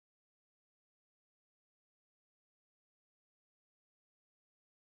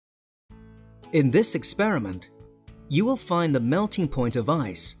In this experiment, you will find the melting point of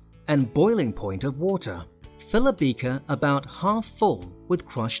ice and boiling point of water. Fill a beaker about half full with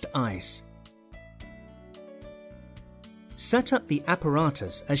crushed ice. Set up the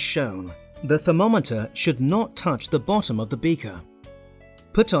apparatus as shown. The thermometer should not touch the bottom of the beaker.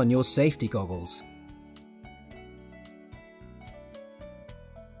 Put on your safety goggles.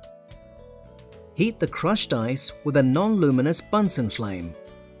 Heat the crushed ice with a non-luminous Bunsen flame.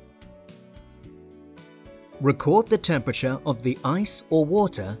 Record the temperature of the ice or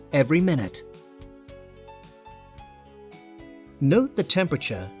water every minute. Note the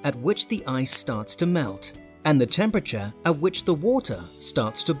temperature at which the ice starts to melt and the temperature at which the water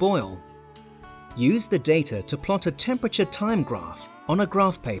starts to boil. Use the data to plot a temperature time graph on a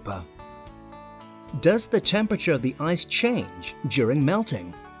graph paper. Does the temperature of the ice change during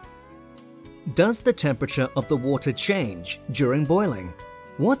melting? Does the temperature of the water change during boiling?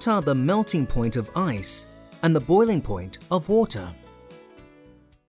 What are the melting point of ice and the boiling point of water?